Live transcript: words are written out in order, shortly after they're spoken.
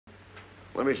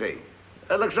Let me see.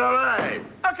 It looks all right.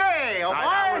 Okay, old boy.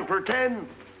 Now we'll pretend.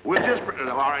 All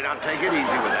right, I'll take it easy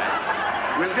with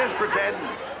that. We'll just pretend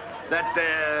that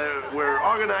we're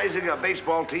organizing a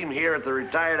baseball team here at the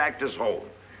retired actor's home.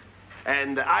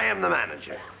 And I am the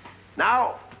manager.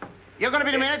 Now... You're going to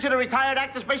be the manager of the retired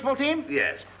actors baseball team?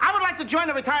 Yes. I would like to join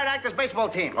the retired actors baseball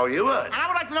team. Oh, you would? And I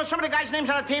would like to know some of the guys' names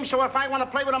on the team, so if I want to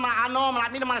play with them, I'll know them, and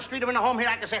I meet them on the street or in the home here,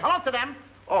 I can say hello to them.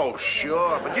 Oh,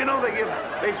 sure. But you know they give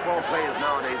baseball players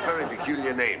nowadays very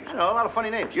peculiar names. I know, a lot of funny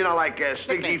names. You know, like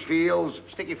Sticky Fields.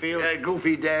 Sticky Fields.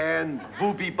 Goofy Dan.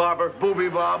 Booby Bobber. Booby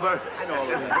Bobber. I know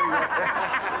all of them.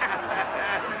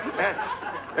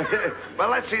 Well,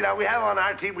 let's see now. We have on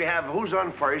our team, we have who's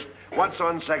on first, what's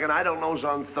on second, I don't know's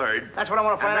on third. That's what I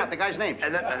want to find out, the guy's name.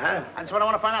 And then, That's what I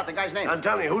want to find out, the guy's name. I'm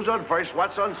telling you, who's on first,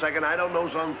 what's on second, I don't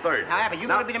know's on third. Now, Abbott, you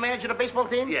going to be the manager of the baseball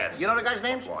team? Yes. You know the guy's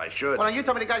names? Well, I should. Well, then you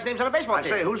tell me the guy's names on the baseball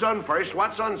team. I say, who's on first,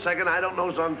 what's on second, I don't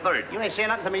know's on third. You ain't saying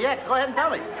nothing to me yet. Go ahead and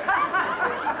tell me.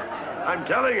 I'm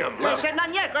telling him. You ain't said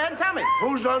nothing yet. Go ahead and tell me.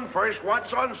 Who's on first,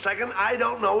 what's on second, I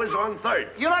don't know is on third.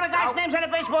 You know the guy's names on the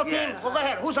baseball team? Yes. Well, go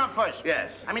ahead. Who's on first?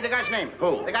 Yes. I mean the guy's name.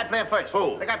 Who? The guy playing first.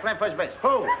 Who? The guy playing first base.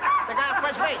 Who? The guy on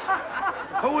first base.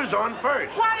 Who is on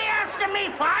first? What are you asking me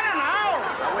for? I don't know.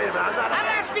 Now, wait a minute, I'm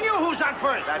asking you who's on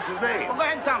first. That's his name. Well, go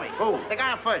ahead and tell me. Who? The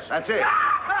guy on first. That's it.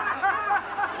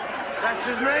 That's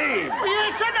his name. Well, you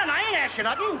ain't said nothing. I ain't asked you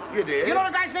nothing. You did. You know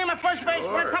the guy's name on first base? Sure.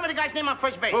 Well, tell me the guy's name on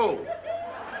first base. Who?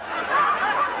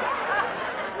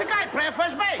 The guy playing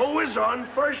first base. Who is on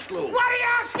first, Lou? What are you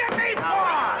asking me for?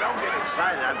 Now, don't get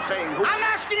excited. I'm saying who... I'm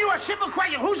asking you a simple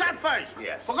question. Who's on first?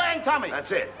 Yes. Well, go ahead and tell me.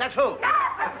 That's it. That's who?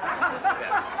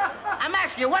 I'm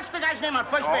asking you, what's the guy's name on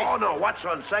first base? Oh, no, what's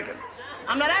on second?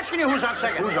 I'm not asking you who's on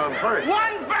second. Who's on first?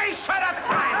 One base at a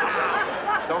time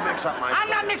now. Don't mix up my... I'm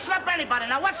not mixing up anybody.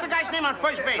 Now, what's the guy's name on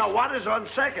first base? Now, what is on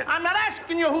second? I'm not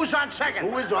asking you who's on second.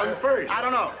 Who is on first? I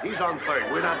don't know. He's on third.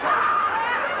 We're not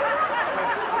talking...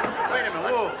 Wait a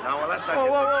minute. Whoa. Now, well, let's not...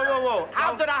 Whoa.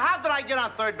 How did I get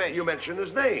on third base? You mentioned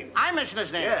his name. I mentioned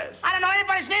his name. Yes. I don't know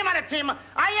anybody's name on the team.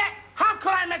 How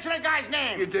could I mention a guy's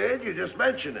name? You did. You just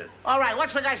mentioned it. All right,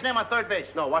 what's the guy's name on third base?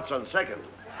 No, what's on second?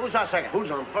 Who's on second?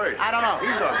 Who's on first? I don't know.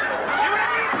 He's on first. See what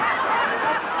I mean?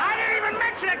 I didn't even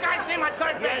mention a guy's name on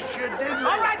third base. Yes, you did.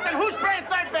 All right, then who's playing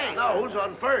third base? No, who's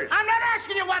on first? I'm not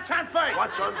asking you what's on first.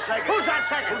 What's on second? Who's on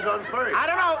second? Who's on first? I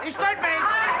don't know. He's third base.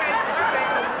 Third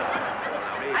base.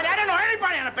 I don't know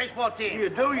anybody on a baseball team. You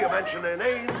do. You mention their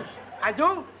names. I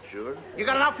do? Sure. You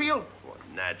got an outfield? Well,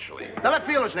 naturally. The left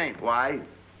fielder's name. Why?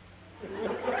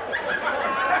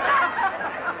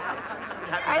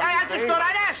 I just thought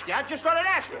I'd ask you. I just thought I'd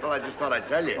ask you. Well, I just thought I'd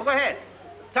tell you. Well, go ahead.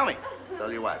 Tell me.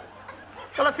 Tell you what?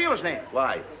 The left fielder's name.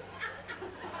 Why?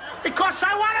 Because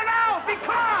I want to know.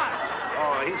 Because.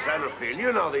 Oh, he's center field.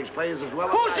 You know these players as well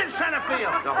as Who's I. in center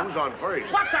field? No, who's on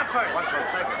first? What's on first? What's on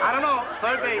second? I don't know.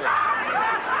 Third base.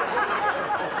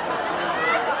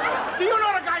 Do you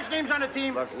know the guys' names on the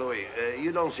team? Look, Louis,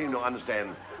 you don't seem to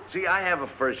understand. See, I have a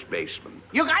first baseman.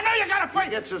 I know you got a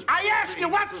first. I asked you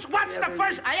what's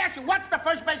the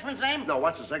first baseman's name? No,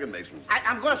 what's the second baseman's?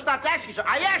 I'm going to stop asking you. So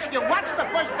I asked you what's the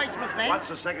first baseman's name? What's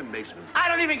the second baseman's? I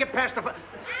don't even get past the first.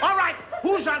 All right,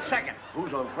 who's on second?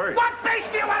 Who's on first? What base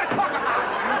do you want to talk about?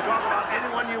 You talk about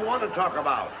anyone you want to talk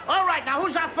about. All right, now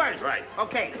who's on first? Right.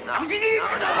 Okay. No.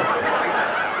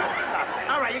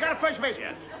 All right, you got a first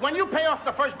baseman. Yes. When you pay off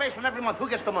the first baseman every month, who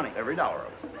gets the money? Every dollar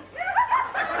of it.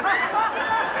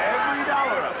 Every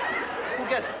dollar of it. Who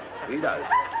gets it? He does.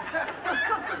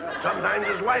 Sometimes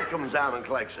his wife comes down and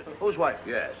collects it. Whose wife?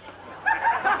 Yes.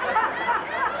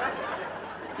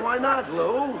 Why not,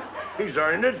 Lou? He's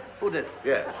earned it. Who did?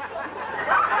 Yes.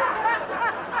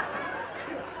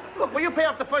 Look, when you pay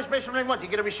off the first baseman every month, you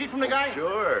get a receipt from the guy?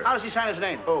 Sure. How does he sign his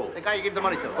name? Who? The guy you give the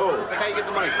money to. Who? The guy you give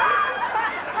the money to.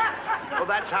 Well,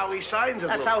 that's how he signs it,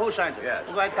 That's Lou. how who signs it? Yes.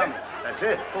 Well, go ahead, tell me. That's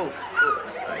it. Who?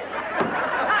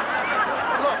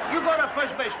 Look, you go to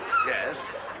first baseman, Yes.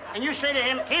 and you say to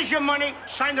him, here's your money,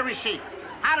 sign the receipt.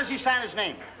 How does he sign his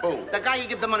name? Who? The guy you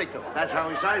give the money to. That's how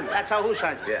he signs it. That's how who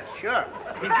signs it? Yes. Sure.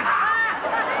 You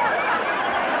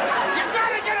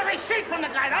gotta get a receipt from the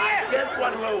guy, don't you? Get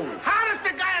one, Lou. How does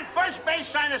the guy on first base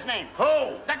sign his name?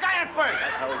 Who? The guy on first.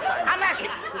 That's how he signs it. I'm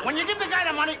asking, when you give the guy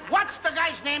the money, what's the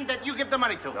guy's name that you give the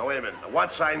money to? Now, wait a minute.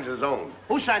 What signs his own?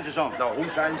 Who signs his own? No, who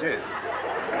signs his?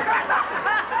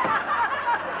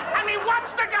 I mean,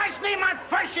 what's the guy's name on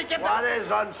first you give What is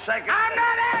on second? I'm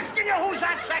not asking you who's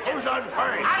on second. Who's on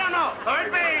first? I don't know.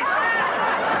 Third base.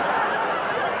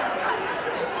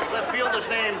 Left fielder's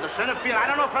name, the center field. I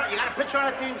don't know if you got a pitcher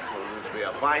on the team. Well, this will be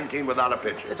a fine team without a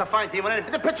pitcher. It's a fine team.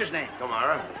 The pitcher's name.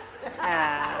 Tomorrow. You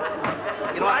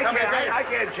don't want to tell me today? I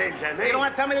can't change that name. You don't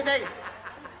want to tell me today?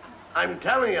 I'm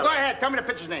telling you. Go ahead. Tell me the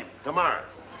pitcher's name. Tomorrow.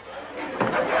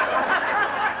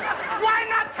 Why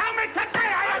not tell me today?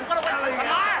 I am going to wait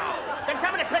tomorrow. Then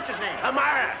tell me the pitcher's name.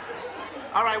 Tomorrow.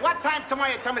 All right, what time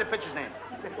tomorrow you tell me the pitcher's name?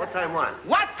 What time what?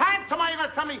 What time tomorrow you going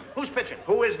to tell me who's pitching?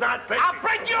 Who is not pitching? I'll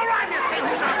break you around, you see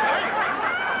who's on first.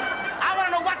 I want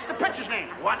to know what's the pitcher's name.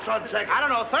 What's on second? I don't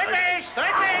know. Third base.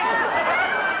 Third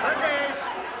base.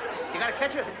 You got a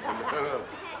catcher?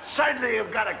 Certainly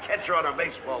you've got a catcher on a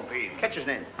baseball team. Catcher's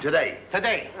name. Today.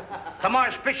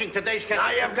 Tomorrow's pitching, today's catcher.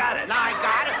 Now you've got it. Now I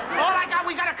got it.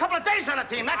 We got a couple of days on the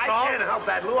team, that's all. I can't help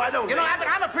that, Lou. I don't You know, Abbott,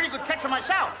 I'm a pretty good catcher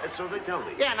myself. And so they tell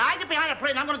me. Yeah, now I get behind the plate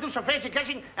and I'm going to do some fancy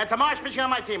catching, and tomorrow's pitching on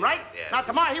my team, right? Yeah. Now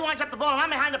tomorrow he winds up the ball and I'm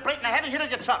behind the plate and the heavy hitter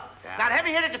gets up. Yeah. Now the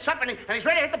heavy hitter gets up and he's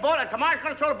ready to hit the ball, and tomorrow's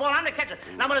going to throw the ball and I'm the catcher.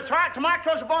 Now when tomorrow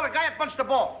throws the ball, the guy up bunts the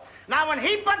ball. Now, when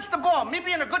he bunts the ball, me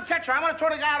being a good catcher, I want to throw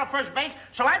the guy out of first base,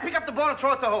 so I pick up the ball and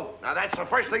throw it to who? Now, that's the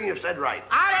first thing you've said right.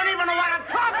 I don't even know what I'm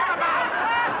talking about.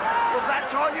 Well,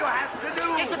 that's all you have to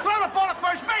do. Is to throw the ball to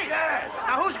first base. Yes.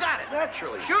 Now, who's got it?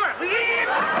 Naturally. Sure. Look,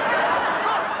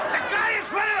 the guy is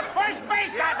running to first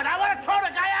base, Abbott. I want to throw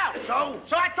the guy out.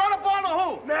 So I throw the ball to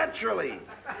who? Naturally.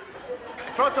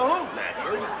 Throw it to who?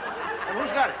 Naturally. And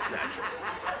who's got it? Naturally.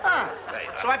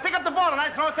 So I pick up the ball and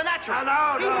I throw it to Natural.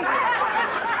 No.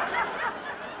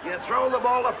 You throw the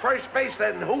ball to first base,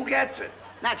 then who gets it?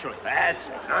 Naturally. That's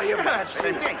it. Now you've got That's the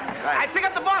same thing. Right. I pick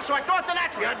up the ball, so I throw it to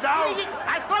Natural. You don't.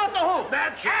 I throw it to who?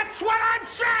 Natural. That's what I'm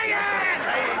saying!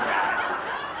 Saying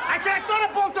that. I said I throw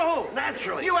the ball to who?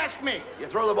 Naturally. You ask me. You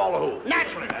throw the ball to who?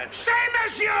 Naturally. Same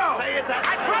as you! Say it that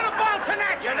I way. throw the ball to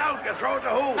Naturally. You don't. You throw it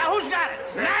to who? Now, who's got it?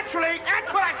 Naturally. That's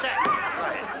what I said.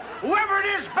 Right. Whoever it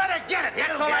is better get it.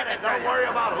 That's all I Get it. can Don't worry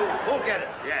about who. Who'll get it?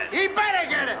 Yes. He better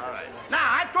get it. All right. Now,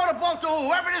 I throw the ball to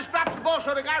whoever it is drops the ball,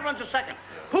 so the guy runs to second.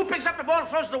 Who picks up the ball and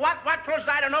throws it to what? What throws it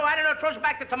to I don't know. Throws it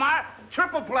back to Tamar.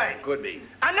 Triple play. Could be.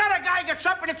 Another guy gets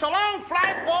up, and it's a long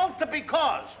fly ball to be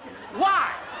caused.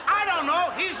 Why? I don't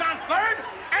know. He's on third,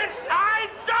 and I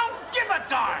don't give a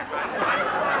darn.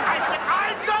 I said,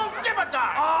 I don't give a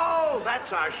darn. Oh,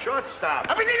 that's our shortstop.